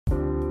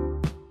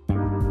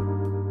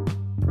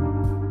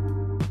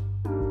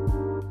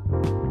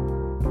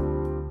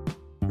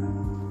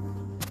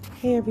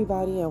Hey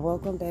everybody, and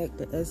welcome back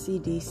to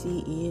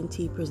SCDC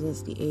ENT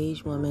Presents The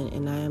Aged Woman,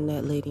 and I am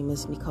that lady,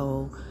 Miss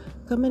Nicole,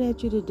 coming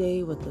at you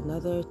today with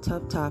another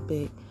tough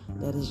topic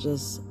that is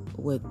just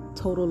with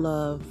total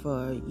love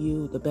for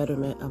you, the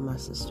betterment of my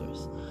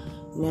sisters.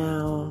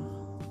 Now,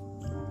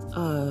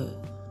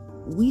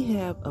 we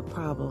have a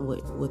problem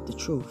with the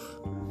truth.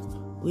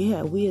 We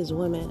as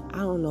women, I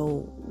don't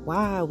know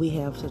why we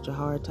have such a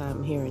hard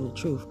time hearing the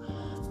truth,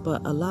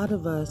 but a lot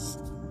of us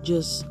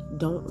just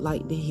don't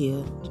like to hear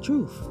the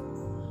truth.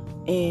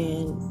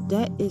 And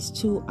that is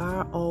to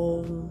our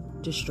own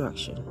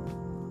destruction.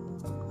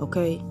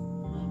 Okay?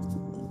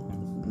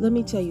 Let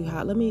me tell you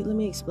how, let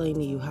me explain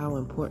to you how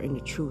important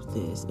the truth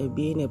is, and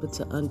being able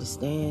to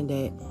understand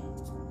that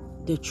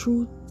the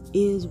truth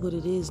is what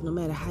it is no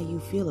matter how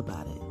you feel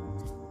about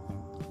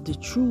it. The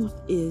truth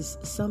is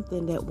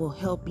something that will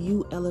help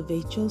you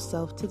elevate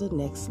yourself to the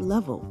next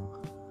level.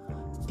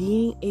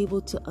 Being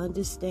able to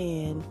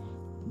understand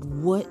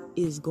what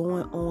is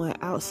going on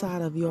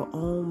outside of your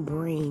own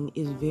brain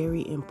is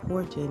very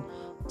important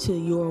to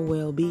your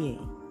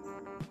well-being.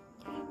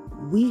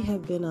 We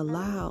have been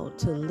allowed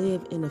to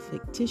live in a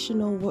fictitious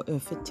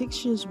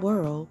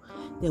world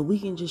that we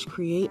can just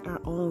create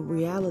our own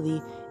reality,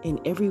 and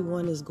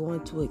everyone is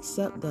going to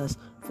accept us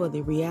for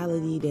the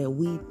reality that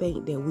we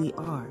think that we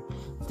are.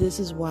 This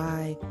is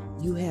why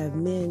you have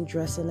men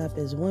dressing up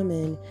as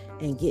women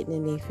and getting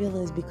in their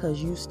feelings,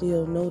 because you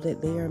still know that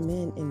they are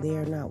men and they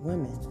are not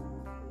women.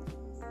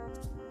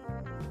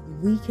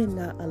 We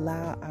cannot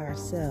allow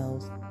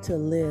ourselves to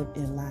live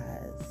in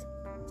lies.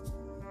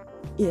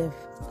 If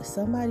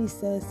somebody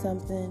says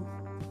something,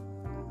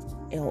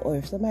 or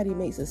if somebody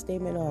makes a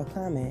statement or a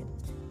comment,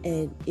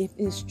 and if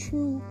it's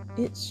true,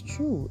 it's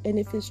true. And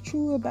if it's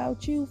true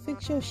about you,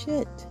 fix your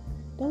shit.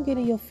 Don't get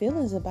in your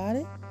feelings about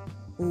it.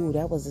 Ooh,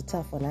 that was a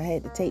tough one. I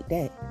had to take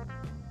that.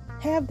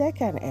 Have that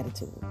kind of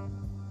attitude.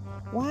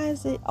 Why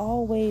is it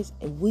always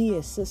we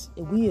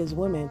as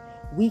women,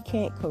 we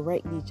can't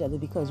correct each other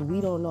because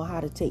we don't know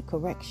how to take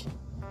correction?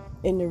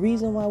 And the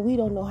reason why we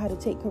don't know how to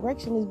take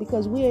correction is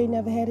because we ain't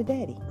never had a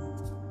daddy.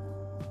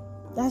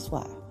 That's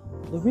why.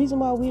 The reason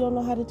why we don't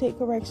know how to take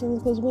correction is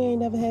because we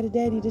ain't never had a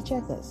daddy to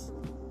check us.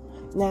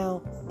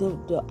 Now,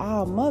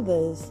 our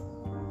mothers,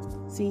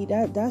 see,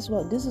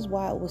 this is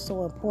why it was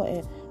so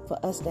important for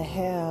us to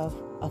have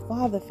a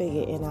father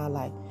figure in our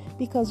life.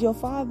 Because your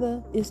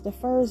father is the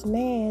first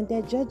man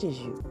that judges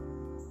you.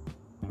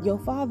 Your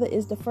father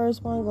is the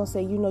first one going to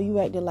say, you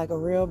acting like a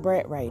real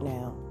brat right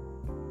now.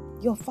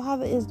 Your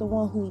father is the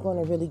one who's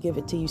going to really give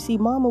it to you. See,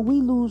 mama,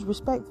 we lose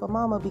respect for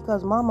mama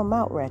because mama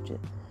mouth ratchet.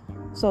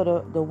 So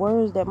the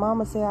words that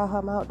mama say out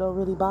her mouth don't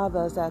really bother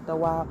us after a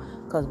while,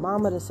 because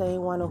mama the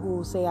same one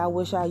who say, I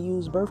wish I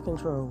used birth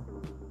control.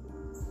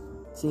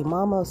 See,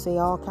 mama say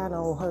all kind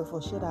of old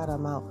hurtful shit out her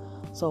mouth.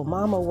 So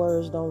mama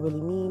words don't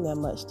really mean that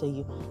much to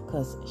you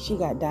because she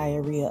got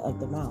diarrhea of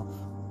the mouth.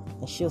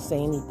 And she'll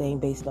say anything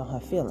based on her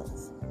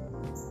feelings.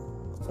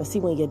 But see,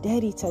 when your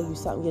daddy tell you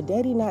something, your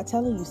daddy not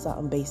telling you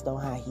something based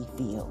on how he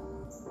feel.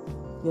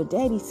 Your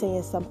daddy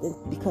saying something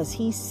because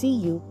he see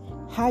you,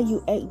 how you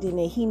acting,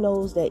 and he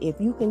knows that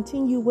if you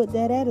continue with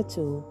that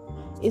attitude,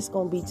 it's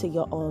going to be to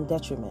your own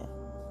detriment.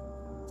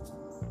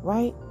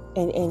 Right?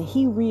 And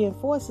he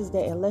reinforces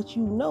that and lets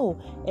you know.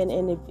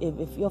 And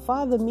if your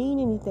father mean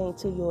anything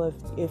to you,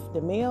 if the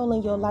male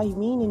in your life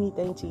mean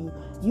anything to you,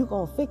 you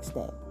going to fix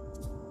that.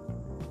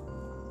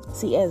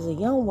 See, as a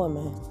young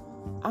woman,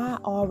 I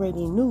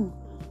already knew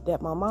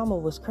that my mama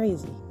was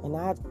crazy, and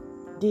I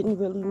didn't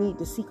really need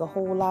to seek a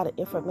whole lot of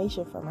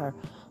information from her.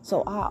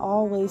 So I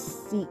always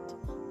seeked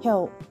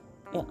help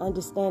and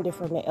understanding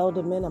from the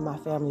elder men of my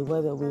family,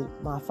 whether it was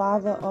my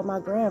father or my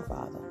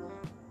grandfather.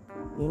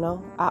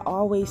 I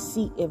always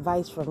seek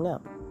advice from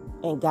them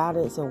and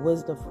guidance and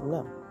wisdom from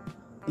them,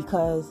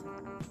 because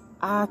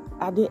I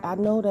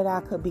know that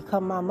I could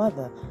become my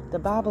mother. The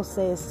Bible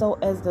says, so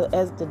as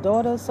the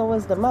daughter, so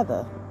is the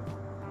mother.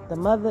 The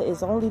mother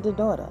is only the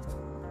daughter.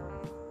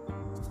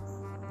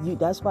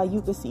 That's why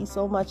you can see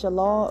so much of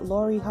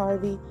Lori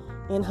Harvey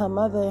and her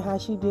mother and how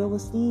she deal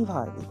with Steve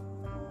Harvey.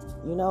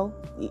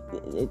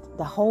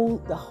 The whole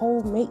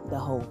make the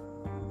whole.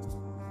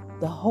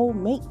 The whole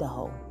make the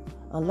whole.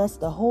 Unless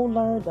the whole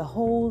learn, the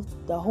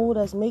whole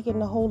that's making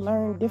the whole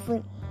learn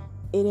different,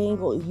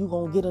 you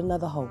gonna get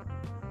another hoe,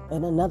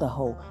 and another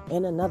hoe,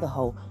 and another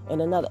hoe,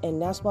 and another. And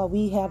that's why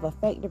we have a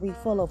factory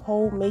full of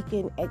hoe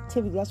making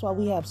activity. That's why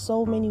we have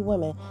so many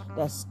women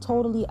that's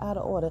totally out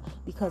of order,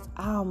 because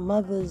our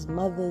mothers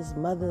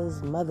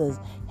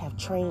have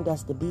trained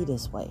us to be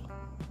this way.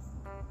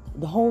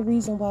 The whole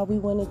reason why we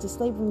went into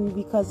slavery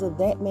because of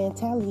that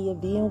mentality of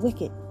being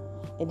wicked.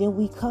 And then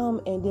we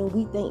come and then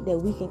we think that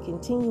we can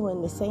continue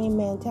in the same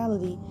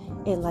mentality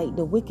and like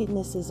the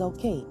wickedness is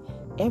okay.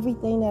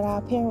 Everything that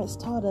our parents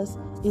taught us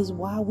is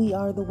why we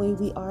are the way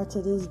we are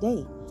to this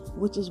day,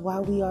 which is why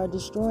we are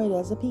destroyed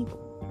as a people.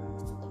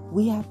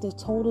 We have to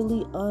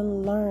totally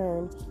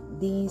unlearn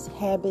these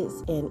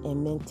habits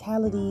and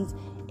mentalities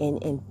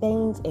and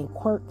things and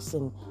quirks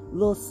and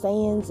little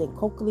sayings and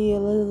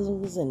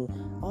colloquialisms and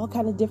all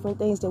kind of different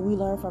things that we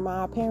learn from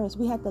our parents,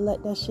 we have to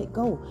let that shit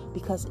go,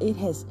 because it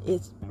has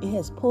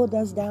pulled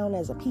us down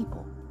as a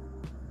people.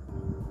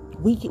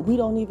 We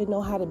don't even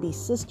know how to be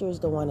sisters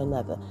to one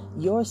another.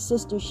 Your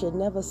sister should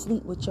never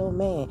sleep with your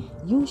man.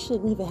 You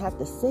shouldn't even have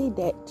to say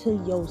that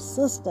to your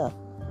sister.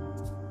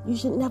 You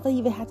should never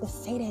even have to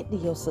say that to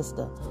your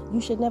sister.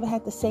 You should never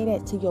have to say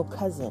that to your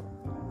cousin.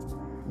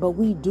 But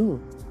we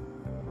do.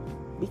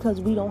 Because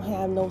we don't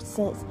have no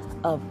sense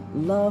of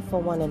love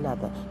for one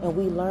another. And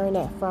we learn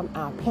that from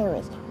our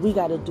parents. We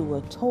got to do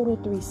a total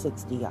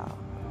 360, y'all.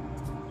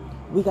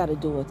 We got to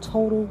do a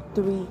total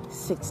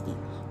 360.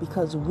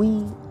 Because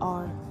we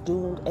are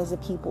doomed as a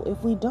people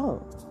if we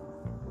don't.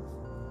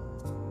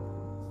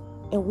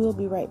 And we'll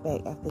be right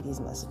back after these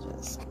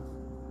messages.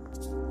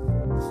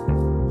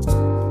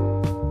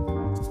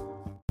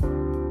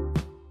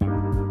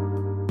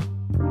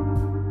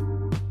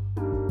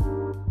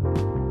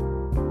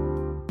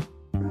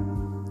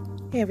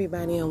 Hey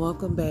everybody, and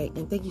welcome back.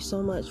 And thank you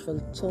so much for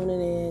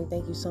tuning in.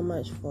 Thank you so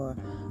much for,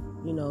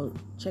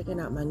 checking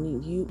out my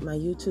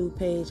YouTube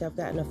page. I've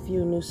gotten a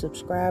few new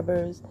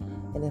subscribers.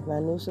 And if my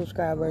new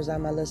subscribers are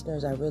my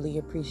listeners, I really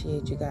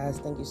appreciate you guys.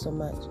 Thank you so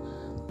much.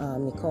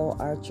 Nicole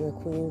Archer,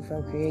 Queen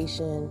from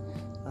Creation,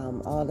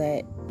 all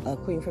that,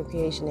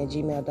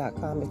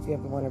 queenfromcreation@gmail.com if you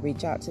ever want to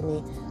reach out to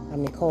me.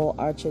 I'm Nicole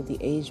Archer, the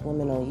Aged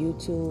Woman on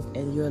YouTube,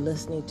 and you're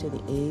listening to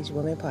the Aged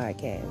Woman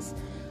Podcast.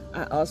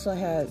 I also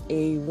have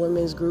a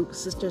women's group,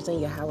 Sisters in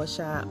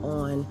Yahawashai,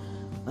 on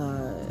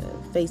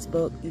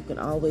Facebook. You can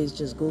always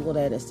just Google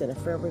that and send a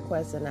friend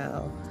request, and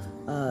I'll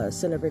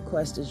send a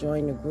request to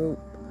join the group.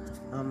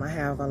 I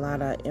have a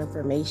lot of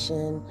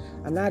information.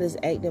 I'm not as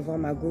active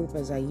on my group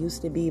as I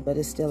used to be, but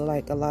it's still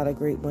like a lot of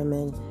great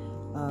women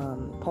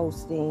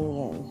posting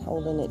and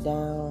holding it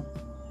down.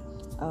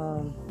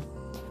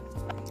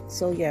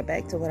 So yeah,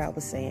 back to what I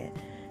was saying.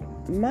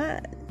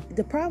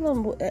 The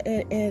problem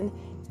and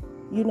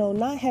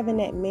not having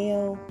that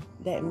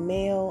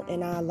male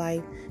in our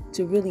life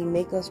to really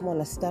make us want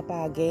to step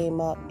our game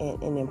up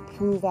and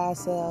improve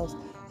ourselves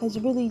has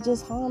really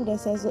just harmed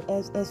us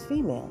as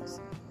females.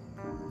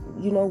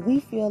 We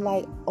feel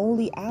like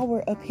only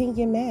our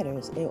opinion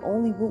matters and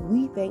only what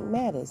we think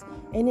matters.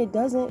 And it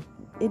doesn't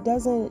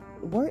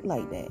work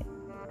like that.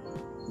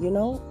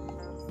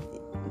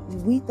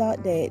 We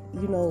thought that,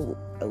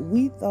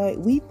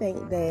 we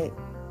think that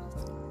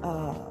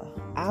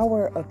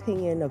our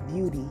opinion of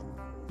beauty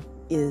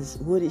is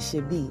what it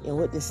should be and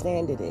what the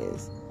standard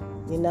is.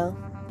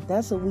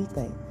 That's what we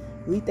think.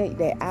 We think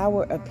that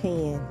our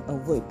opinion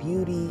of what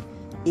beauty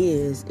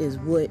is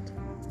what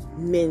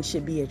men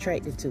should be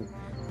attracted to.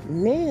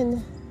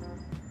 Men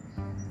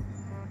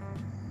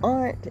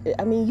aren't,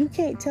 you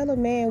can't tell a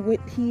man what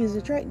he is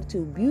attracted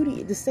to.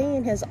 Beauty, the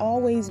saying has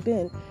always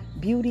been,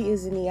 beauty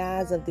is in the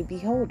eyes of the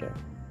beholder.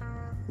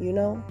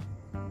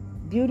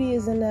 Beauty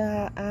is in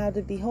the eye of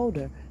the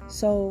beholder.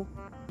 So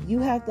you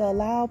have to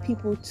allow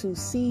people to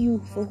see you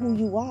for who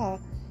you are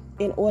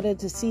in order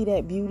to see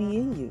that beauty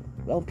in you.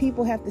 Well,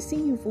 people have to see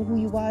you for who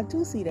you are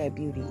to see that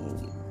beauty in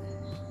you.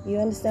 You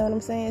understand what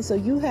I'm saying? So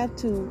you have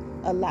to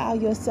allow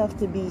yourself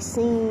to be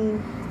seen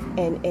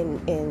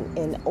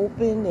and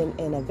open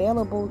and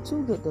available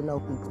to get to know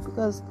people,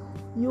 because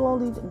you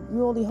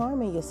only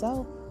harming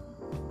yourself.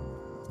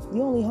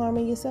 You only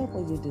harming yourself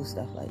when you do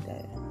stuff like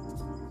that.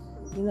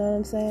 You know what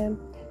I'm saying?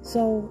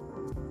 So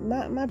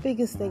my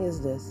biggest thing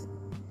is this.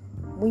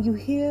 When you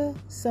hear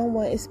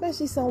someone,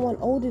 especially someone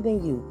older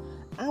than you,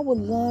 I would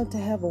love to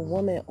have a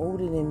woman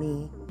older than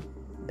me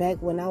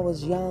back when I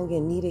was young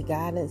and needed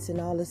guidance and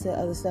all this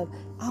other stuff.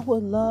 I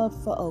would love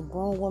for a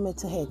grown woman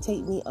to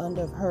take me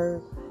under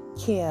her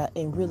care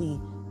and really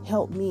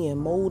help me and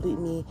molded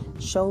me,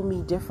 show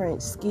me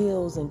different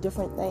skills and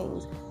different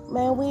things.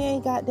 Man, we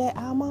ain't got that.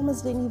 Our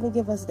mamas didn't even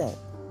give us that.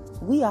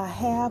 We are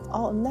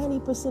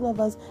 90% of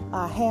us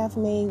are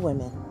half-made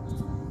women.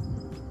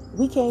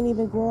 We can't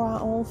even grow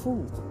our own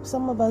food.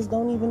 Some of us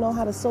don't even know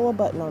how to sew a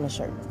button on a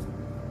shirt.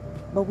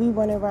 But we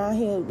run around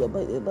here,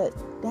 but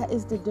that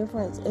is the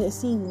difference. And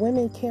see,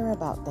 women care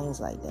about things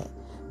like that.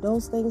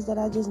 Those things that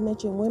I just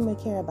mentioned, women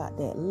care about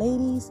that.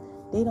 Ladies,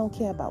 they don't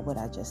care about what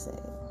I just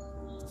said.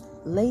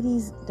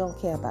 Ladies don't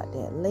care about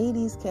that.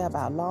 Ladies care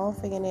about long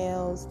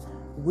fingernails,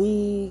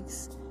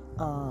 wigs,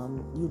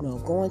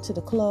 going to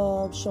the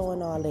club,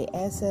 showing all their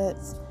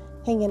assets,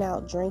 hanging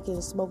out,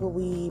 drinking, smoking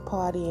weed,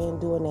 partying,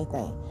 doing their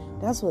thing.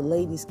 That's what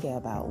ladies care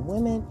about.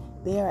 Women,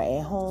 they are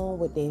at home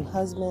with their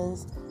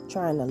husbands,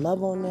 trying to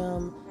love on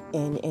them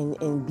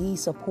and be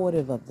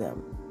supportive of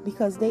them,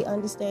 because they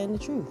understand the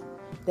truth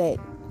that,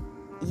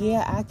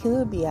 yeah, I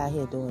could be out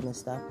here doing this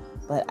stuff,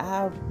 but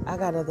I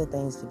got other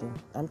things to do.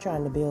 I'm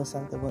trying to build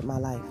something with my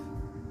life.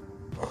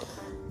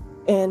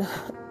 And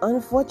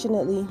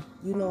unfortunately,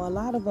 a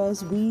lot of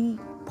us, we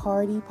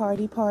party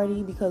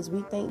because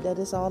we think that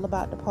it's all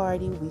about the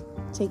party. We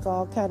take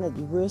all kind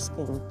of risk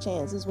and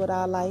chances with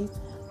our life.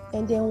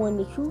 And then when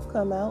the truth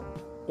come out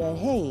that,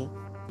 hey,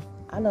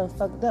 I done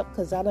fucked up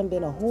because I done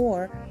been a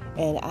whore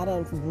and I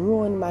done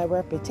ruined my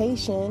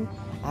reputation.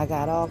 I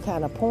got all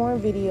kind of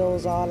porn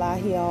videos all out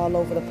here all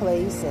over the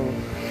place and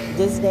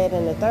this, that,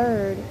 and the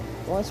third.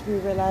 Once we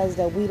realize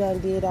that we done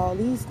did all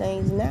these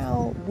things,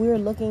 now we're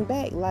looking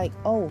back like,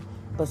 oh,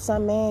 but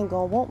some man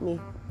gonna want me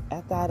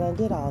after I done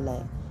did all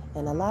that.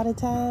 And a lot of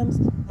times,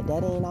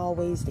 that ain't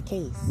always the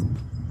case.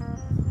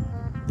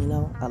 You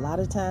know, a lot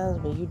of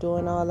times when you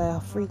doing all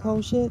that freak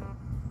hoe shit,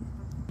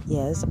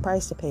 yeah, it's a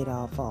price to pay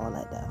for all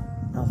that though.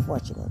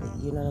 Unfortunately,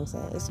 you know what I'm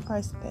saying? It's a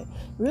price to pay.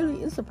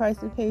 Really, it's a price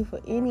to pay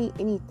for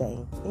anything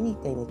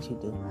that you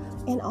do.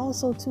 And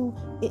also too,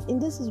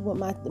 and this is what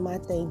my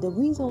thing. The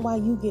reason why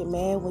you get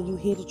mad when you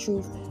hear the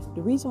truth,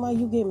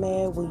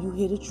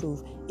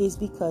 is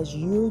because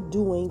you're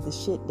doing the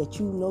shit that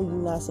you know you're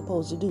not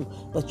supposed to do.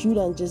 But you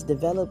done just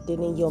developed it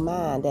in your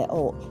mind that,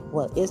 oh,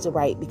 well, it's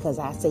right because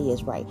I say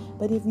it's right.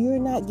 But if you're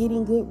not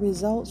getting good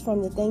results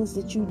from the things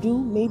that you do,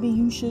 maybe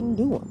you shouldn't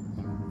do them.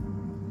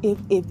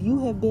 If you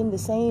have been the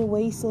same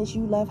way since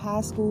you left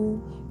high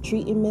school,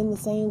 treating men the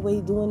same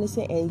way, doing the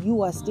same, and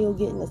you are still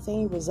getting the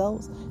same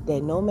results,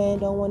 that no man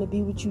don't want to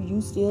be with you,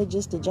 you still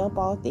just to jump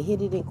off, to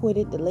hit it and quit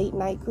it, the late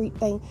night creep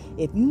thing,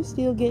 if you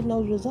still getting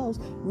those results,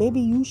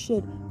 maybe you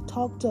should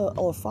talk to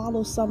or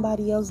follow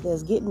somebody else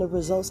that's getting the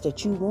results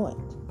that you want.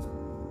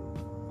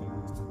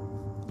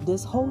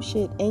 This whole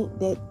shit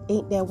ain't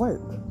that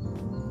work.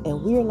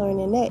 And we're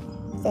learning that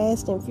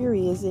fast and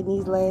furious in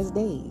these last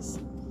days.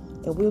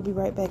 And we'll be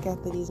right back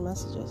after these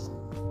messages.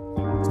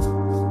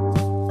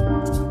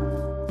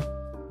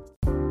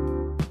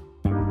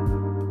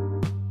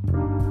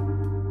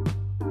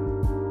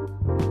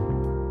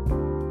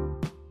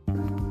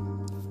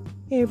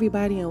 Hey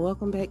everybody, and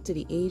welcome back to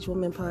the Age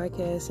Woman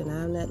Podcast, and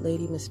I'm that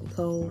lady, Miss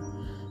Nicole.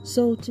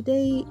 So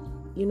today,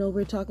 you know,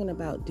 we're talking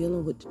about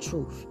dealing with the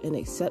truth and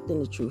accepting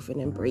the truth and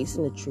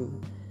embracing the truth.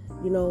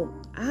 You know,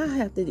 I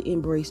have to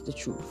embrace the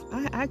truth.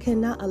 I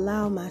cannot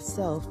allow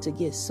myself to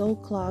get so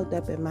clogged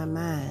up in my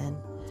mind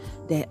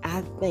that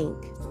I think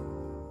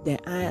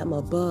that I am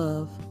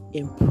above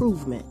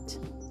improvement.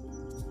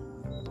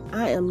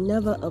 I am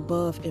never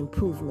above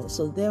improvement.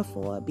 So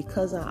therefore,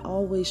 because I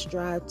always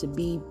strive to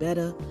be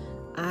better,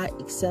 I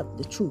accept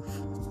the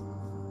truth.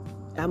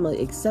 I'm going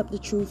to accept the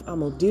truth. I'm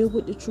going to deal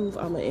with the truth.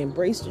 I'm going to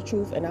embrace the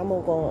truth. And I'm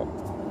going to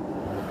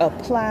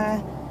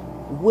apply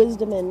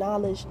wisdom and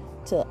knowledge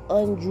to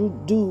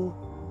undo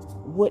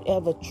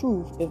whatever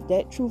truth. If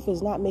that truth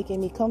is not making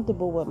me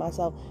comfortable with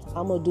myself,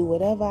 I'm going to do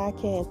whatever I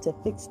can to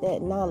fix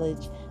that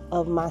knowledge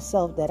of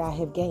myself that I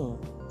have gained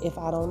if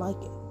I don't like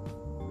it.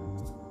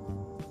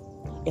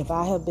 If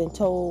I have been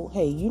told,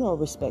 hey, you don't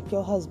respect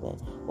your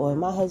husband, or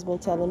my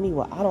husband telling me,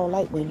 well, I don't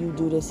like when you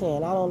do this here,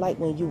 and I don't like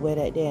when you wear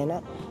that there, and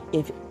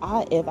if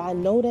I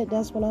know that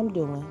that's what I'm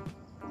doing,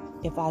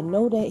 if I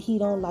know that he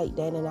don't like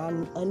that, and I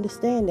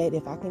understand that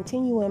if I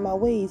continue in my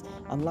ways,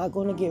 I'm not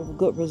going to get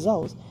good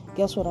results,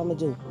 guess what I'm going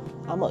to do?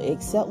 I'm going to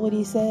accept what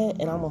he said,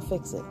 and I'm going to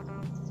fix it.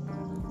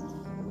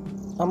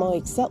 I'm going to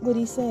accept what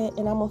he said,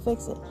 and I'm going to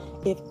fix it.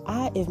 If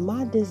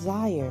my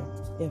desire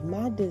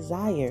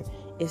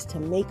is to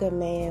make a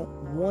man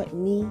want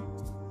me,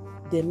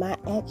 then my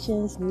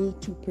actions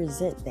need to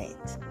present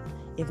that.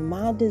 If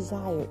my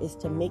desire is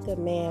to make a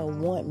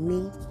man want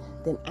me,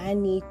 then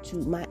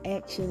my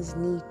actions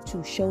need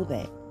to show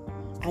that.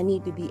 I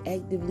need to be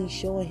actively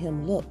showing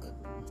him, look,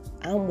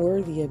 I'm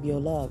worthy of your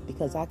love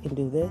because I can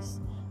do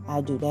this,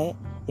 I do that.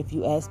 If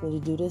you ask me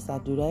to do this, I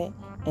do that.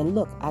 And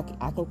look, I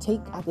can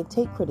take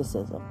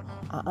criticism.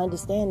 I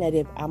understand that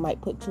if I might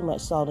put too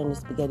much salt in the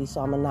spaghetti,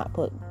 so I'm gonna not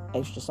put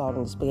extra salt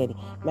in the spaghetti.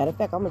 Matter of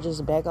fact, I'm gonna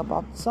just back up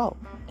off the salt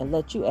and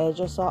let you add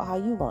your salt how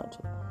you want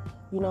to.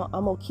 You know,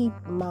 I'm gonna keep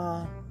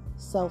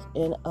myself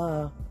in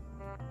check.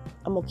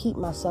 I'm gonna keep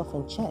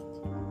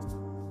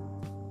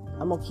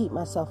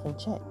myself in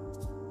check.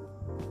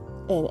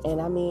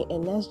 And I mean,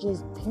 and that's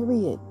just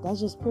period. That's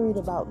just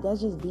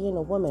being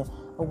a woman.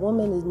 A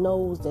woman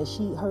knows that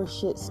her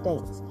shit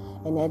stinks,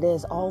 and that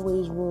there's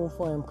always room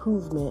for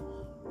improvement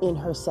in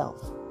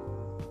herself.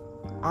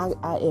 If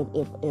I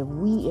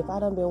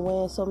done been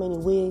wearing so many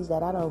wigs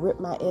that I done ripped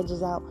my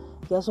edges out,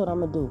 guess what I'm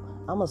gonna do?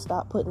 I'm gonna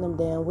stop putting them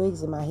damn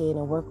wigs in my head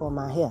and work on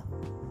my hair.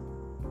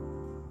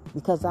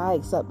 Because I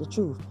accept the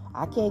truth.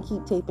 I can't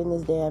keep taping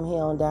this damn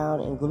hair on down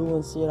and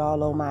gluing shit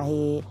all over my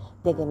head,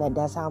 thinking that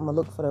that's how I'm gonna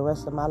look for the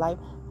rest of my life.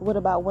 What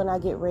about when I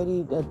get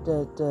ready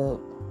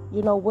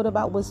what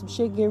about when some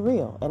shit get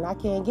real and I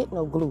can't get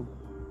no glue?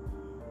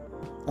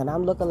 And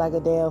I'm looking like a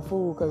damn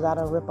fool because I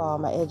done rip all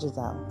my edges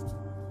out.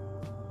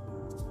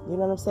 You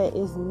know what I'm saying?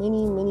 It's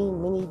many, many,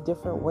 many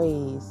different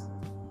ways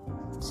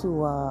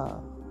to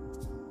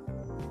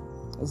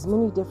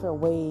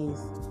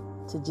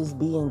just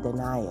be in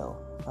denial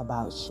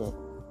about shit.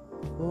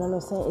 You know what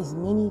I'm saying? It's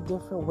many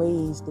different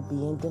ways to be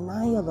in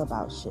denial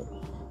about shit.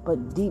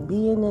 But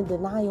being in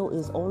denial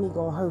is only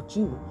going to hurt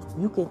you.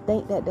 You can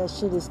think that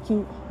shit is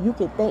cute. You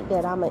can think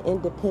that I'm an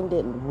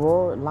independent,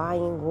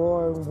 lying,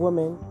 roaring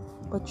woman.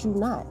 But you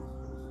not.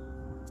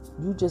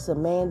 You just a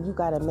man. You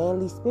got a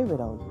manly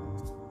spirit on you.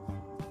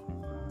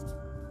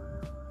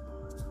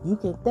 You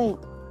can think,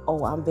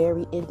 oh, I'm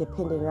very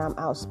independent and I'm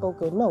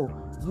outspoken. No,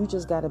 you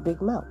just got a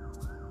big mouth.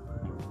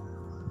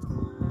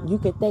 You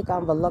can think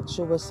I'm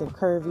voluptuous and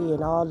curvy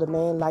and all the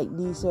man like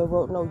Lisa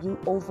wrote. No, you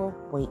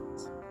overweight.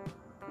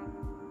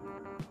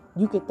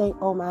 You can think,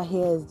 oh, my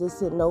hair is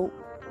this and no.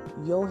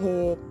 Your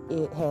head,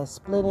 it has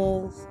split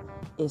ends,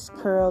 it's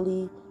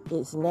curly,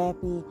 it's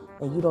nappy,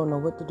 and you don't know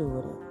what to do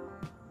with it.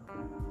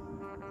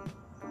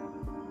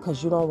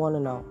 Because you don't want to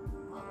know.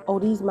 Oh,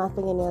 these my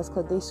fingernails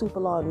because they super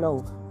long.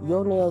 No,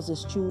 your nails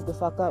is chewed the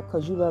fuck up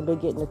because you done been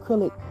getting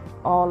acrylic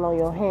all on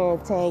your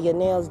hand, tearing your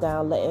nails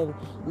down, letting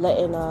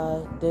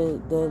the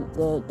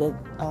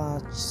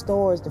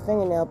stores, the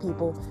fingernail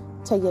people,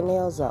 tear your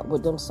nails up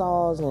with them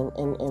saws and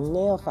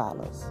nail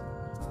filers.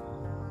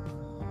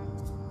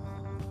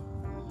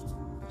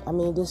 I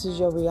mean, this is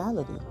your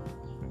reality.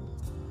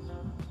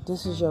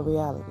 This is your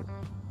reality.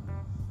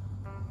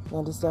 You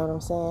understand what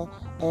I'm saying?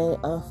 And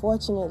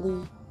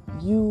unfortunately,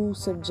 you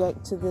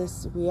subject to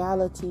this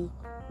reality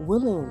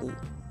willingly.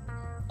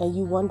 And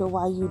you wonder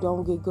why you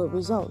don't get good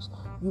results.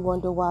 You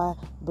wonder why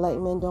black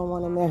men don't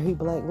want to marry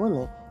black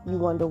women. You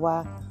wonder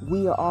why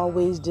we are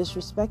always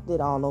disrespected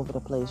all over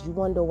the place. You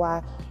wonder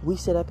why we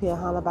sit up here and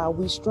holler about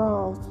we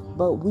strong,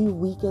 but we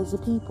weak as a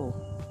people.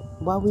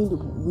 Why we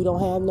don't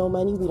have no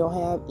money, we don't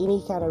have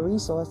any kind of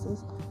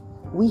resources.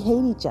 We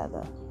hate each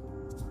other.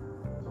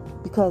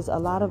 Because a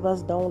lot of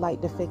us don't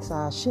like to fix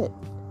our shit.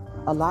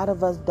 A lot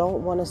of us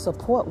don't want to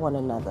support one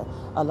another.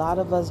 A lot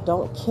of us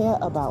don't care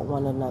about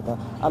one another.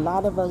 A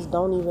lot of us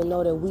don't even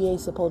know that we ain't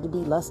supposed to be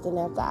lusting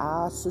after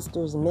our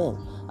sisters' men.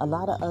 A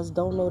lot of us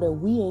don't know that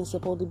we ain't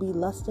supposed to be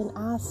lusting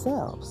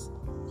ourselves.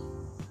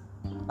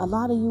 A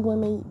lot of you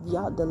women,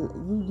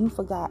 you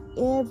forgot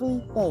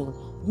everything.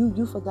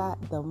 You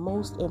forgot the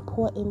most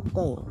important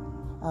thing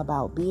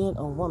about being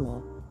a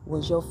woman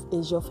is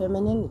your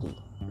femininity.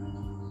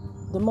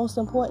 The most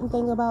important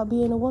thing about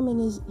being a woman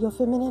is your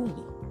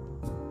femininity.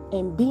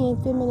 And being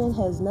feminine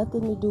has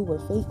nothing to do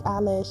with fake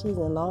eyelashes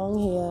and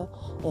long hair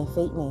and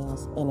fake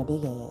nails and a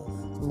big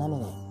ass. None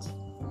of that.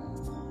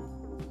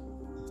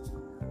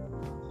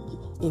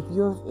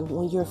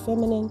 When you're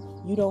feminine,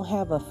 you don't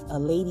have a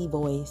lady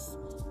voice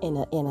and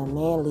a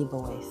manly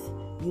voice.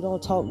 You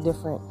don't talk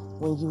different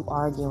when you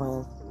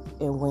arguing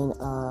and when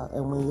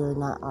you're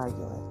not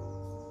arguing.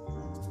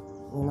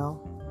 You know?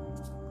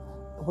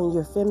 When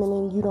you're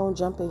feminine, you don't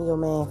jump in your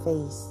man's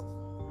face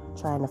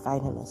trying to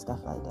fight him and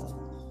stuff like that.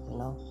 You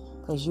know?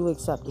 Because you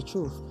accept the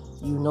truth.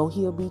 You know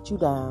he'll beat you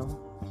down.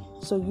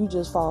 So you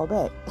just fall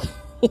back.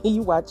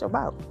 You watch him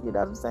out. You know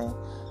what I'm saying?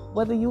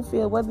 Whether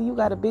you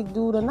got a big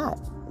dude or not.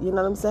 You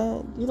know what I'm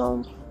saying?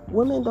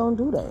 Women don't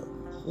do that.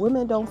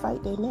 Women don't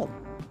fight their men.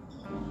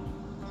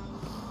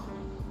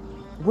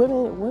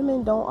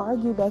 Women don't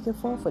argue back and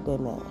forth with their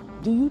men.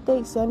 Do you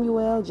think Samuel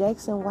L.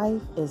 Jackson's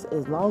wife,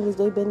 as long as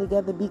they've been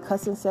together, be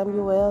cussing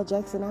Samuel L.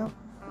 Jackson out?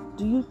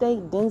 Do you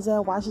think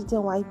Denzel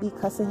Washington's wife be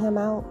cussing him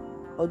out?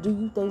 Or do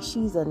you think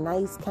she's a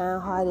nice,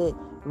 kind-hearted,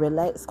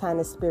 relaxed kind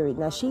of spirit?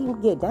 Now, she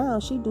can get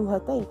down, she do her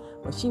thing,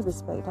 but she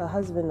respect her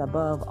husband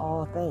above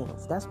all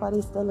things. That's why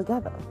they still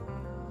together.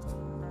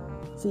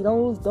 See,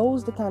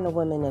 those the kind of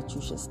women that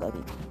you should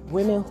study.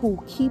 Women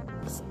who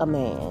keeps a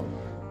man.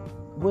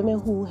 Women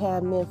who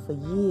have men for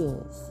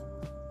years.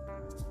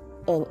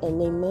 And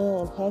they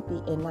man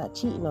happy and not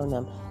cheating on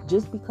them.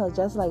 Just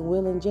like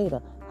Will and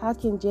Jada. How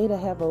can Jada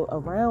have a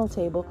round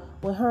table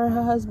when her and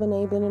her husband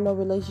ain't been in no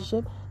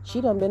relationship?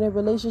 She done been in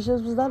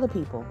relationships with other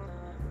people.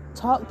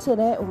 Talk to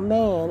that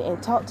man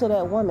and talk to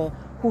that woman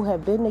who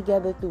have been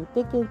together through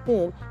thick and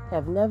thin,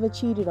 have never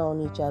cheated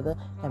on each other,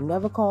 have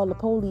never called the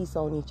police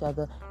on each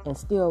other, and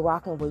still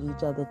rocking with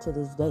each other to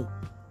this day.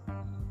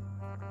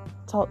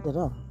 Talk to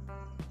them.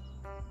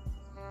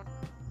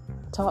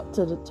 Talk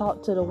to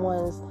the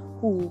ones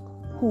who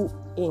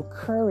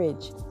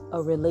encourage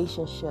a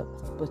relationship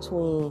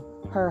between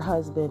her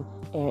husband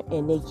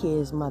and their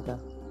kid's mother.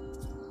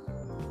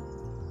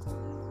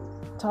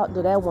 Talk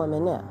to that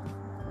woman now.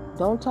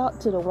 Don't talk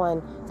to the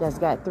one that's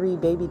got 3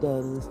 baby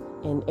daddies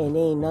and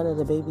ain't none of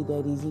the baby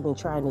daddies even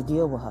trying to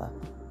deal with her.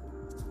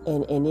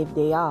 And if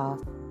they are,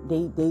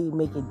 they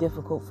make it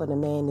difficult for the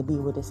man to be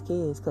with his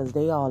kids because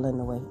they all in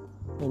the way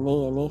and they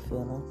in their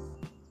feelings.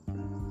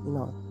 You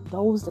know,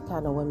 those the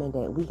kind of women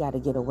that we got to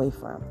get away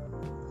from.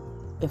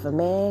 If a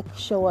man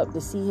show up to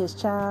see his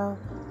child,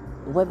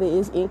 whether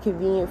it's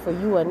inconvenient for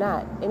you or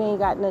not, it ain't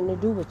got nothing to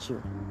do with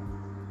you.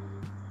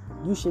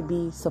 You should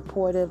be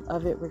supportive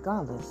of it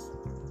regardless.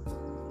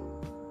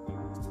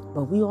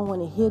 But we don't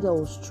want to hear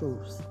those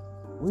truths.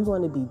 We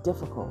want to be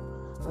difficult.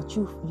 But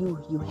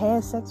you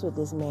had sex with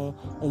this man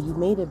and you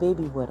made a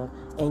baby with him.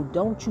 And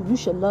you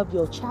should love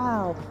your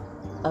child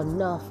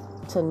enough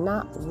to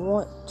not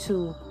want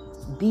to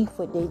beef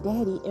with their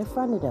daddy in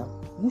front of them.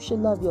 You should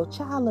love your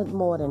child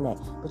more than that.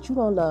 But you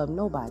don't love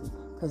nobody.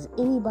 Because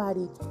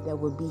anybody that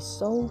would be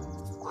so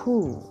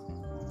cruel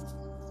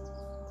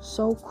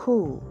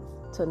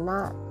to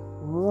not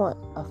want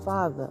a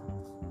father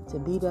to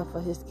be there for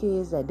his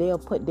kids, that they'll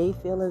put their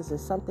feelings in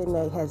something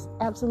that has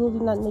absolutely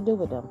nothing to do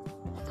with them.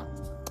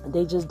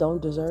 They just don't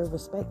deserve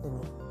respect in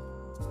it.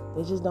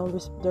 They just don't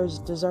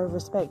deserve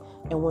respect.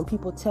 And when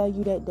people tell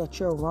you that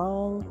you're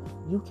wrong,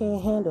 you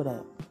can't handle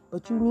that.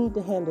 But you need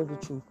to handle the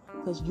truth,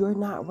 because you're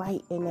not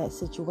right in that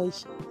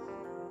situation.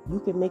 You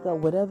can make up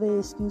whatever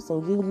excuse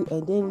and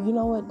then you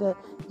know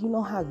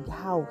what,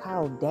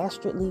 how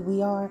dastardly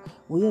we are.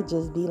 We'll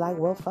just be like,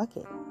 well, fuck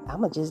it,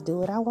 I'ma just do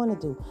what I want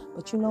to do.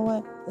 But you know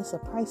what? It's a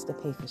price to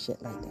pay for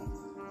shit like that.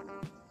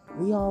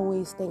 We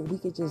always think we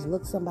could just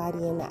look somebody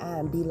in the eye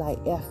and be like,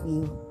 F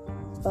you,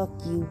 fuck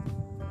you,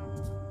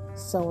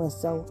 so and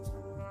so,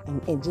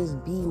 and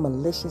just be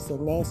malicious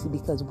and nasty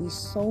because we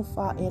so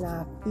far in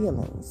our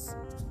feelings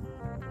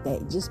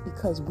that just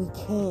because we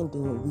can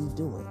do it, we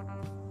do it.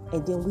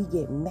 And then we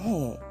get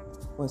mad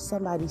when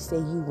somebody say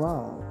you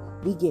wrong.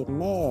 We get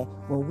mad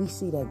when we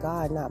see that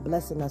God not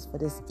blessing us for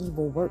this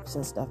evil works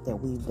and stuff that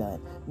we've done.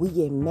 We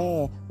get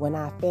mad when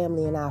our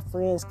family and our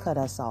friends cut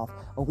us off,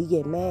 or we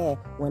get mad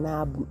when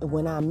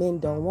our men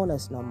don't want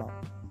us no more.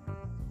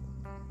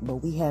 But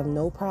we have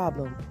no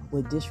problem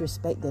with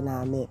disrespecting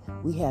our men.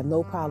 We have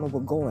no problem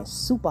with going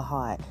super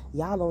hard.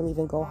 Y'all don't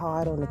even go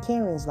hard on the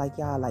Karens like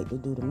y'all like to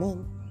do the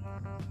men.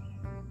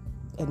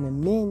 And the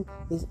men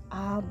is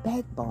our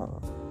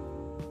backbone.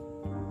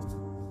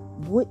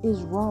 What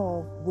is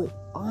wrong with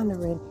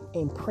honoring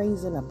and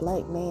praising a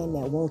black man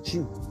that wants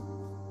you?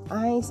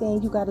 I ain't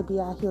saying you got to be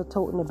out here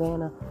toting the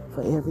banner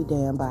for every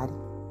damn body.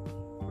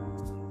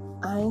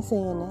 I ain't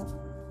saying that.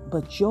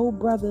 But your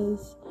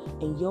brothers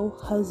and your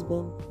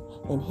husband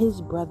and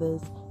his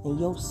brothers and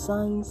your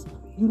sons,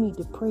 you need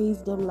to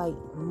praise them like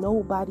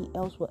nobody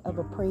else will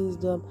ever praise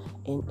them,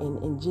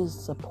 and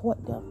just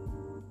support them.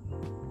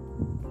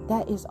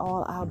 That is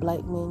all our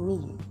black men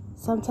need.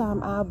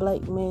 Sometimes our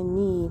black men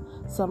need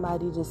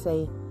somebody to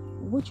say,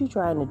 what you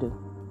trying to do?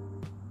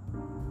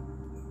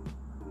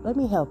 Let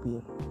me help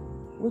you.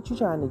 What you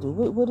trying to do?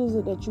 What is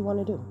it that you want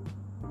to do?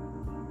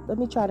 Let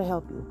me try to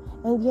help you.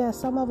 And yeah,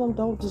 some of them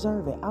don't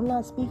deserve it. I'm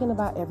not speaking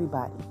about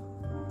everybody.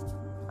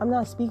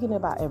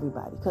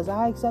 Because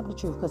I accept the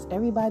truth, because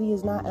everybody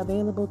is not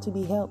available to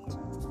be helped.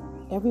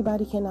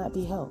 Everybody cannot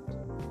be helped.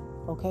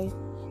 Okay?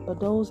 But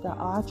those that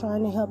are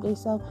trying to help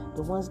themselves,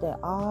 the ones that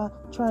are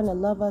trying to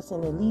love us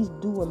and at least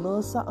do a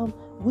little something,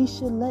 we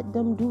should let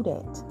them do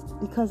that.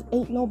 Because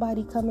ain't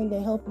nobody coming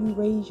to help you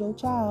raise your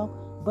child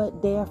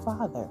but their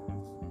father.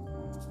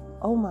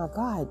 Oh my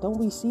God, don't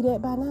we see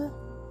that by now?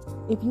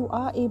 If you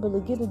are able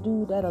to get a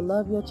dude that'll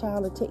love your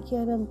child and take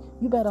care of them,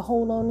 you better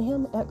hold on to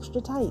him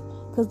extra tight,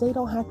 because they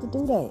don't have to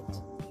do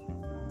that.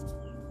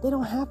 They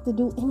don't have to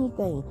do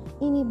anything.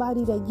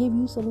 Anybody that give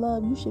you some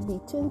love, you should be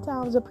 10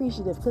 times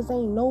appreciative, because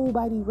ain't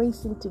nobody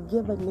racing to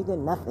give a nigga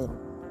nothing.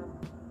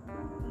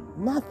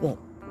 Nothing.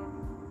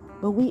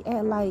 But we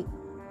act like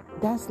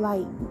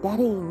that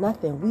ain't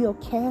nothing. We'll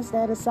cast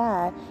that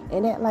aside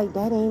and act like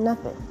that ain't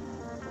nothing.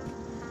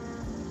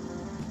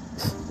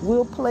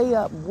 We'll play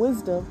up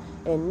wisdom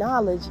and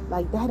knowledge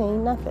like that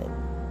ain't nothing.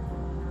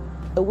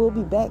 And we'll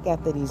be back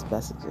after these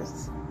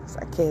messages.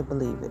 I can't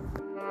believe it.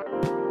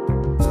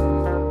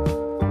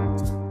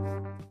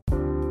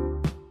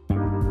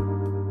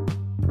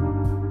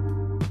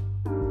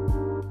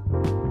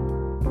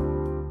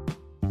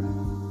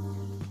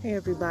 Hey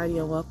everybody,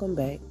 and welcome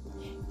back.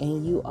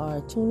 And you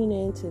are tuning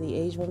in to the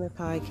Age Woman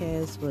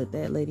Podcast with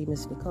that lady,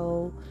 Miss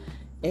Nicole.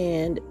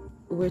 And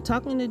we're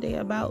talking today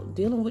about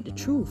dealing with the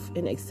truth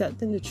and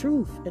accepting the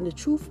truth. And the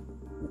truth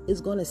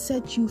is going to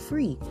set you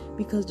free,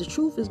 because the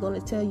truth is going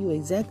to tell you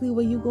exactly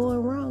where you're going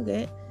wrong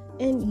at,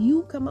 and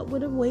you come up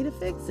with a way to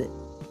fix it.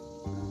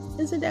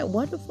 Isn't that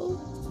wonderful?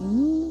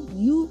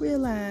 You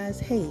realize,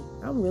 hey,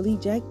 I'm really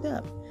jacked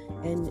up,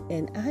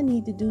 and I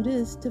need to do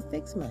this to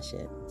fix my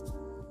shit.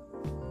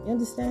 You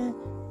understand?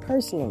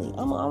 Personally,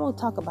 I'm gonna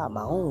talk about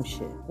my own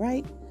shit,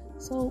 right?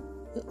 So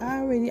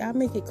I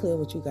make it clear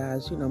with you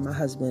guys. You know, my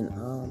husband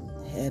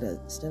had a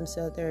stem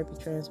cell therapy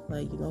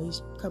transplant. You know,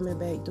 he's coming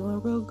back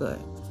doing real good.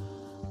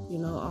 You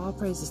know, all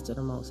praises to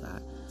the Most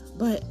High.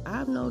 But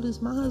I've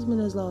noticed my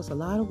husband has lost a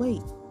lot of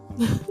weight.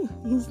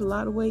 He's a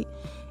lot of weight,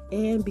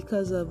 and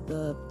because of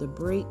the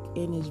break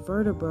in his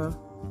vertebra,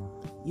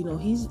 you know,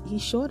 he's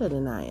shorter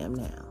than I am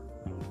now.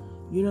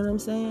 You know what I'm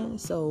saying?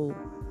 So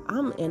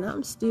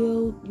I'm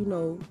still, you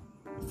know,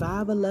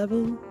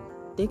 5'11",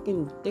 thick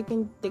in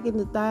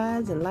the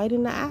thighs and light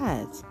in the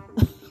eyes.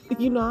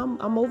 You know,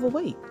 I'm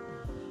overweight,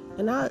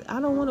 and I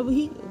don't want to.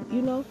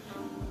 You know,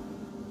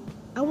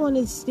 I want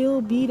to still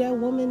be that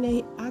woman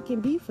that I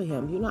can be for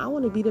him. You know, I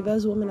want to be the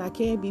best woman I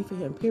can be for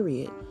him,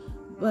 period.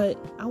 But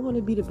I want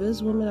to be the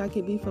best woman I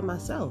can be for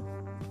myself.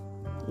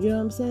 You know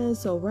what I'm saying?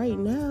 So right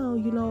now,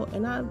 you know,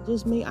 and I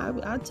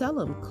tell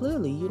him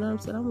clearly, you know what I'm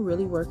saying? I'm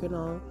really working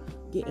on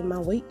getting my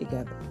weight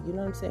together. You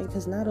know what I'm saying?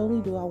 Because not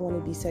only do I want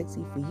to be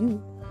sexy for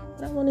you,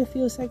 but I want to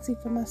feel sexy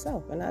for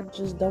myself. And I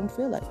just don't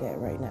feel like that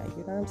right now.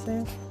 You know what I'm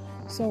saying?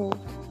 So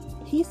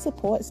he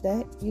supports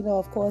that. You know,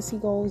 of course, he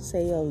goes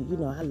say, oh, you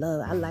know, I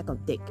like them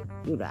thick.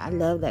 You know, I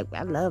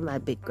love my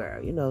big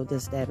girl. You know,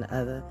 this, that, and the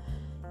other.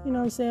 You know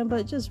what I'm saying?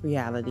 But just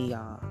reality,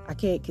 y'all. I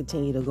can't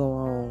continue to go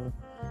on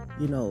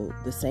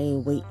the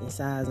same weight and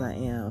size I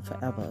am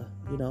forever.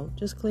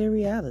 Just clear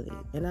reality.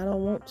 And I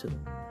don't want to. You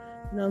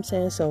know what I'm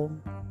saying? So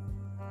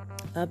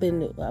I've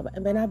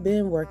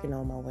been working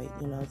on my weight.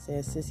 You know what I'm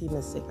saying? Since he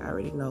been sick, I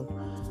already know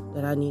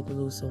that I need to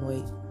lose some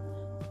weight.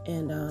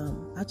 And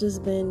I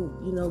just been,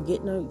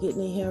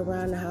 getting in here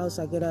around the house.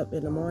 I get up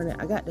in the morning.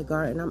 I got the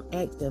garden. I'm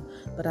active.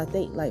 But I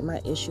think,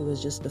 my issue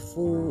is just the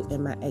food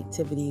and my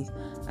activities.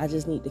 I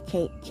just need to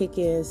kick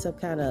in some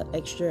kind of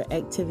extra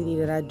activity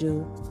that I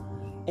do.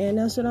 And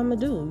that's what I'm going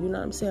to do. You know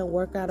what I'm saying?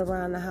 Work out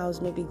around the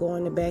house, maybe go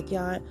in the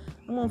backyard.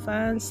 I'm going to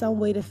find some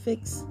way to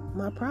fix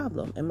my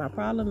problem. And my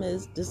problem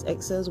is this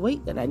excess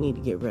weight that I need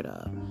to get rid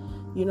of.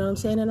 You know what I'm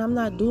saying? And I'm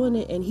not doing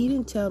it. And he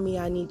didn't tell me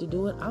I need to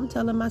do it. I'm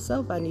telling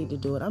myself I need to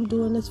do it. I'm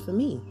doing this for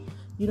me,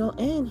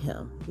 and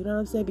him. You know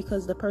what I'm saying?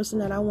 Because the person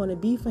that I want to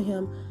be for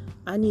him,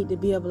 I need to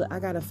be able to, I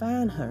got to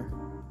find her.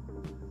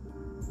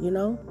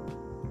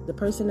 The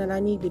person that I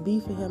need to be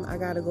for him, I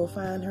got to go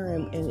find her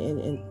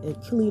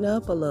and clean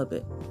up a little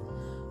bit.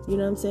 You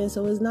know what I'm saying?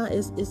 So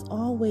it's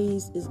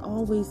always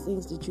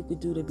things that you could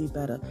do to be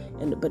better.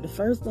 But the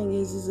first thing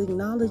is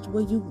acknowledge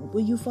where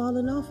you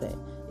falling off at.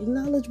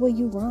 Acknowledge where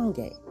you wrong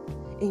at.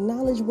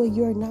 Acknowledge where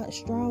you're not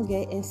strong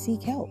at and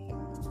seek help.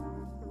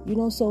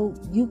 So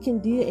you can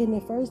deal, and the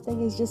first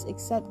thing is just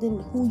accepting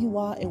who you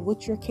are and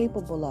what you're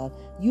capable of.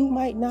 You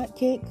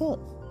can't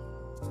cook.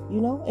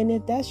 And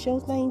if that's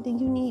your thing, then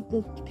you need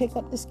to pick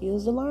up the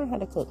skills to learn how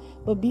to cook.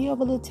 But be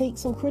able to take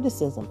some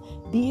criticism.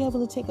 Be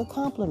able to take a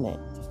compliment.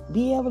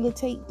 Be able to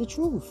take the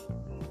truth.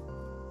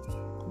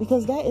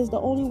 Because that is the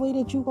only way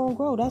that you're going to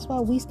grow. That's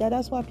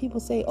why people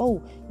say,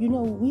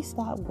 we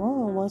stop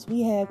growing once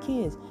we have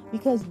kids.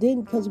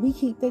 Because we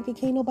keep thinking,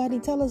 can't nobody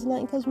tell us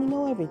nothing because we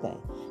know everything.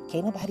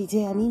 Can't nobody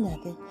tell me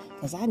nothing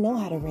because I know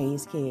how to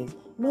raise kids.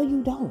 No,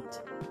 you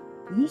don't.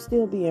 You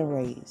still being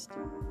raised.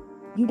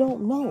 You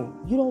don't know.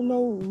 You don't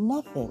know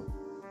nothing.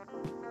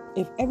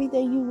 If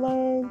everything you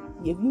learn,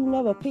 if you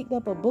never picked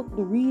up a book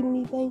to read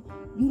anything,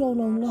 you don't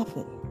know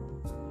nothing.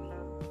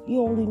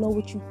 You only know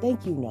what you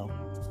think you know.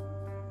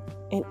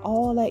 And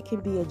all that can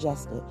be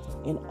adjusted.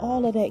 And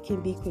all of that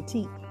can be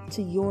critiqued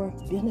to your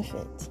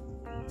benefit.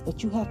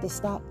 But you have to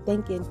stop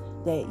thinking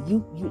that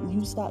you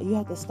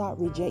have to stop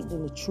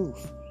rejecting the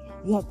truth.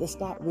 You have to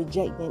stop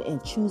rejecting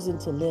and choosing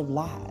to live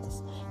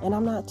lies. And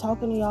I'm not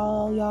talking to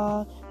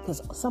y'all,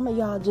 because some of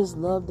y'all just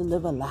love to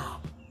live a lie.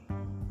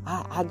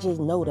 I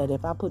just know that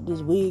if I put this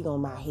wig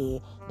on my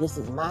head, this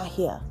is my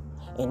hair.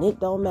 And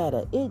it don't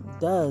matter. It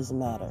does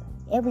matter.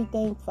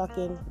 Everything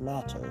fucking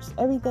matters.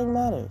 Everything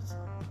matters.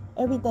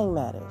 Everything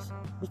matters.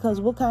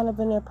 Because what kind of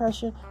an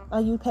impression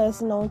are you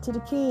passing on to the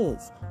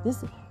kids?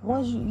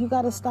 Once you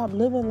got to stop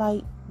living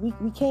like, we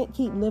can't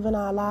keep living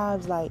our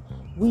lives like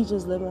we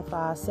just living for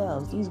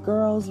ourselves. These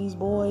girls, these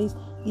boys,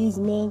 these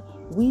men,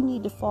 we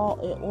need to fall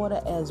in order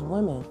as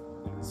women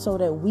so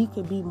that we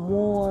could be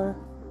more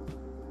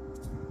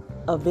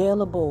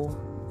available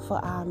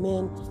for our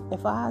men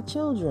and for our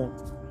children.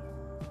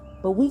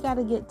 But we got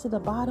to get to the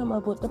bottom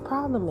of what the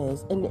problem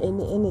is. And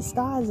it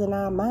starts in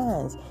our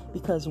minds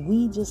because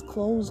we just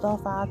closed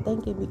off our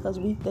thinking because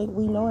we think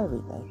we know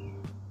everything.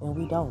 And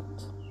we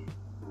don't.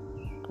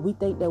 We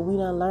think that we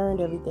done learned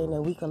everything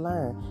that we can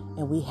learn.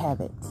 And we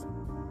haven't.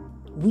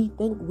 We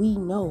think we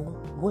know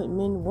what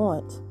men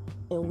want.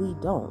 And we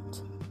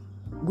don't.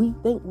 We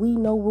think we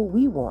know what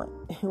we want.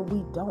 And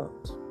we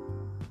don't.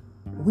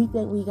 We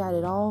think we got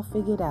it all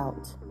figured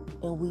out.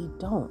 And we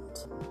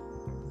don't.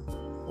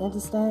 You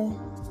understand?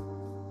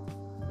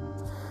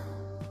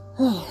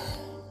 I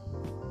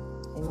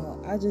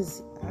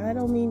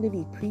don't mean to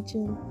be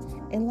preaching.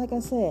 And like I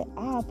said,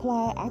 I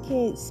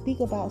can't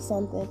speak about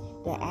something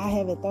that I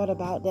haven't thought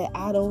about that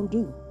I don't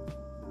do.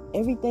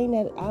 Everything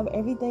that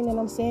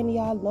I'm saying to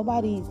y'all,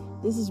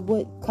 this is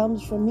what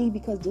comes from me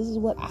because this is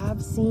what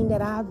I've seen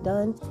that I've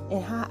done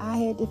and how I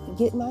had to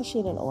get my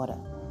shit in order.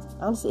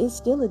 It's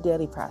still a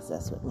daily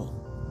process with me.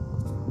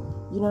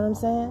 You know what I'm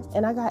saying?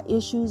 And I got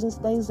issues and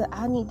things that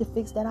I need to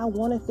fix, that I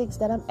want to fix,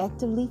 that I'm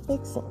actively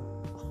fixing.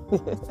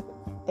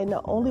 And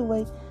the only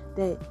way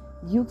that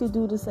you could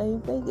do the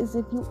same thing is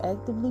if you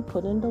actively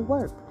put in the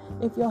work.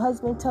 If your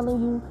husband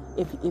telling you,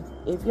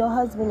 if your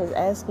husband is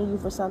asking you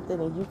for something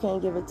and you can't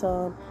give it to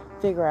him,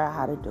 figure out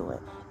how to do it.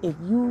 If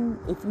you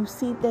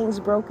see things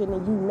broken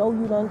and you know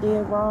you done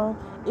did wrong,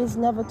 it's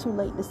never too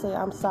late to say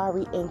I'm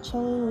sorry and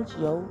change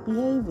your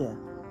behavior.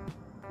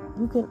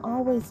 You can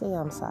always say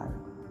I'm sorry.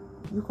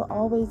 You can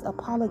always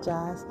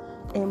apologize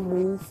and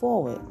move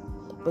forward.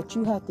 But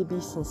you have to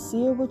be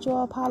sincere with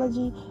your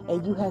apology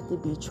and you have to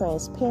be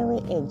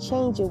transparent and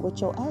change it with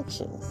your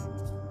actions.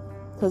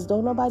 Because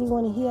don't nobody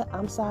want to hear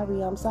I'm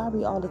sorry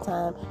all the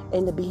time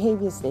and the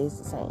behavior stays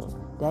the same.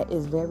 That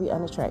is very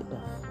unattractive.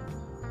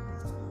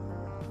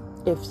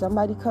 If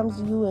somebody comes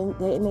to you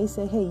and they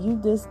say, hey, you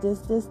this,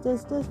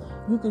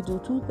 you could do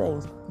two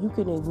things. You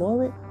can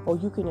ignore it or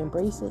you can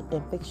embrace it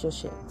and fix your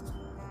shit.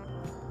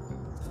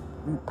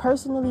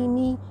 Personally,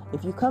 me,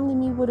 if you come to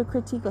me with a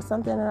critique or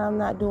something that I'm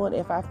not doing,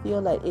 if I feel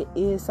like it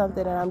is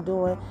something that I'm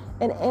doing,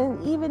 and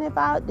even if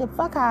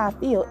fuck how I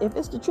feel, if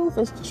it's the truth,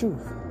 it's the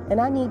truth.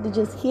 And I need to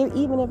just hear,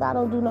 even if I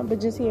don't do nothing, but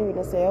just hear it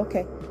and say,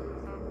 okay,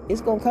 it's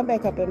going to come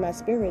back up in my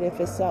spirit if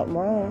it's something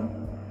wrong.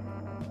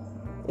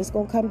 It's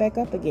going to come back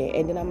up again.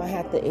 And then I'm going to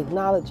have to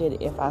acknowledge it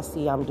if I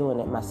see I'm doing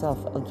it myself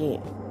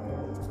again.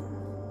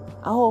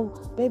 Oh,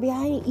 baby,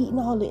 I ain't eating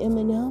all the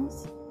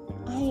M&Ms.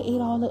 I ain't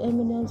ate all the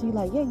M&Ms. You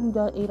like, yeah, you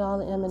done ate all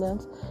the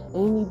M&Ms.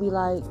 And you be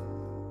like,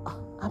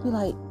 I'll be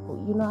like,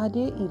 well, you know, I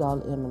did eat all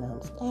the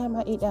M&Ms. Damn,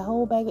 I ate that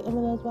whole bag of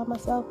M&Ms by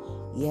myself.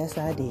 Yes,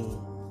 I did.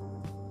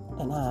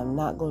 And I'm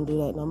not going to do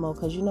that no more.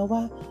 Because you know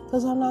why?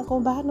 Because I'm not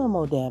going to buy no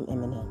more damn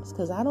M&Ms.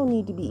 Because I don't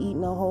need to be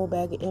eating no whole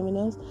bag of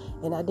M&Ms.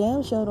 And I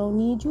damn sure don't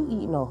need you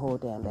eating no whole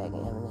damn bag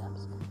of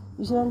M&Ms.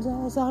 You see what I'm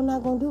saying? So I'm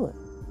not going to do it.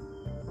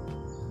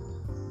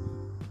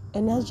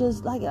 And that's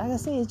just, like I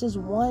say, it's just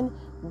one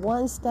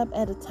step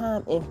at a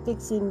time in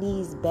fixing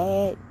these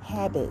bad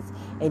habits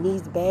and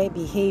these bad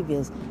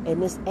behaviors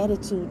and this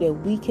attitude that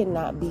we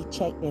cannot be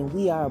checked and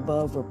we are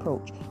above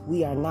reproach.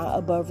 We are not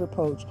above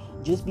reproach.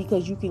 Just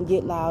because you can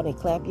get loud and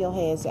clap your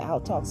hands and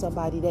out-talk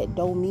somebody, that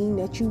don't mean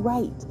that you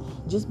right.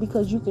 Just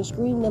because you can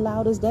scream the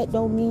loudest, that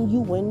don't mean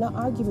you win the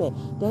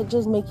argument. That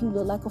just make you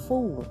look like a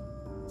fool.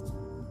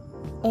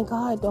 And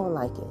God don't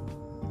like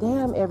it.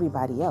 Damn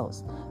everybody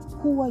else.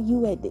 Who are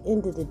you at the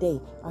end of the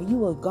day? Are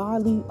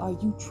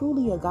you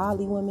truly a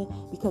godly woman?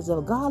 Because a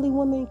godly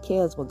woman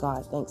cares what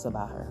God thinks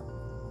about her.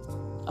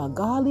 A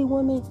godly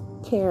woman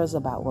cares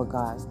about what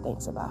God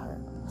thinks about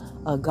her.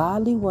 A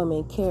godly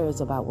woman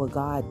cares about what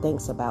God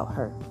thinks about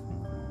her.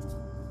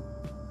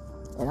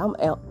 And I'm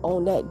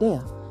on that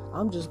there.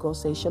 I'm just going to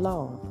say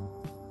shalom.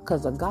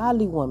 Because a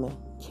godly woman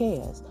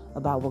cares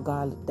about what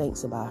God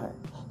thinks about her.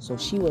 So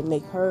she would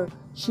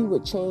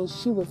change,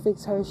 she would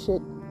fix her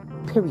shit,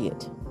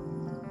 period.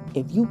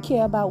 If you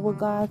care about what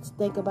God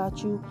think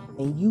about you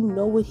and you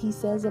know what he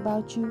says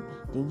about you,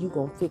 then you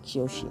going to fix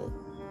your shit.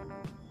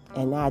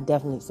 And I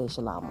definitely say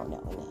shalom on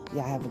that one.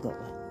 Y'all have a good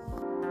one.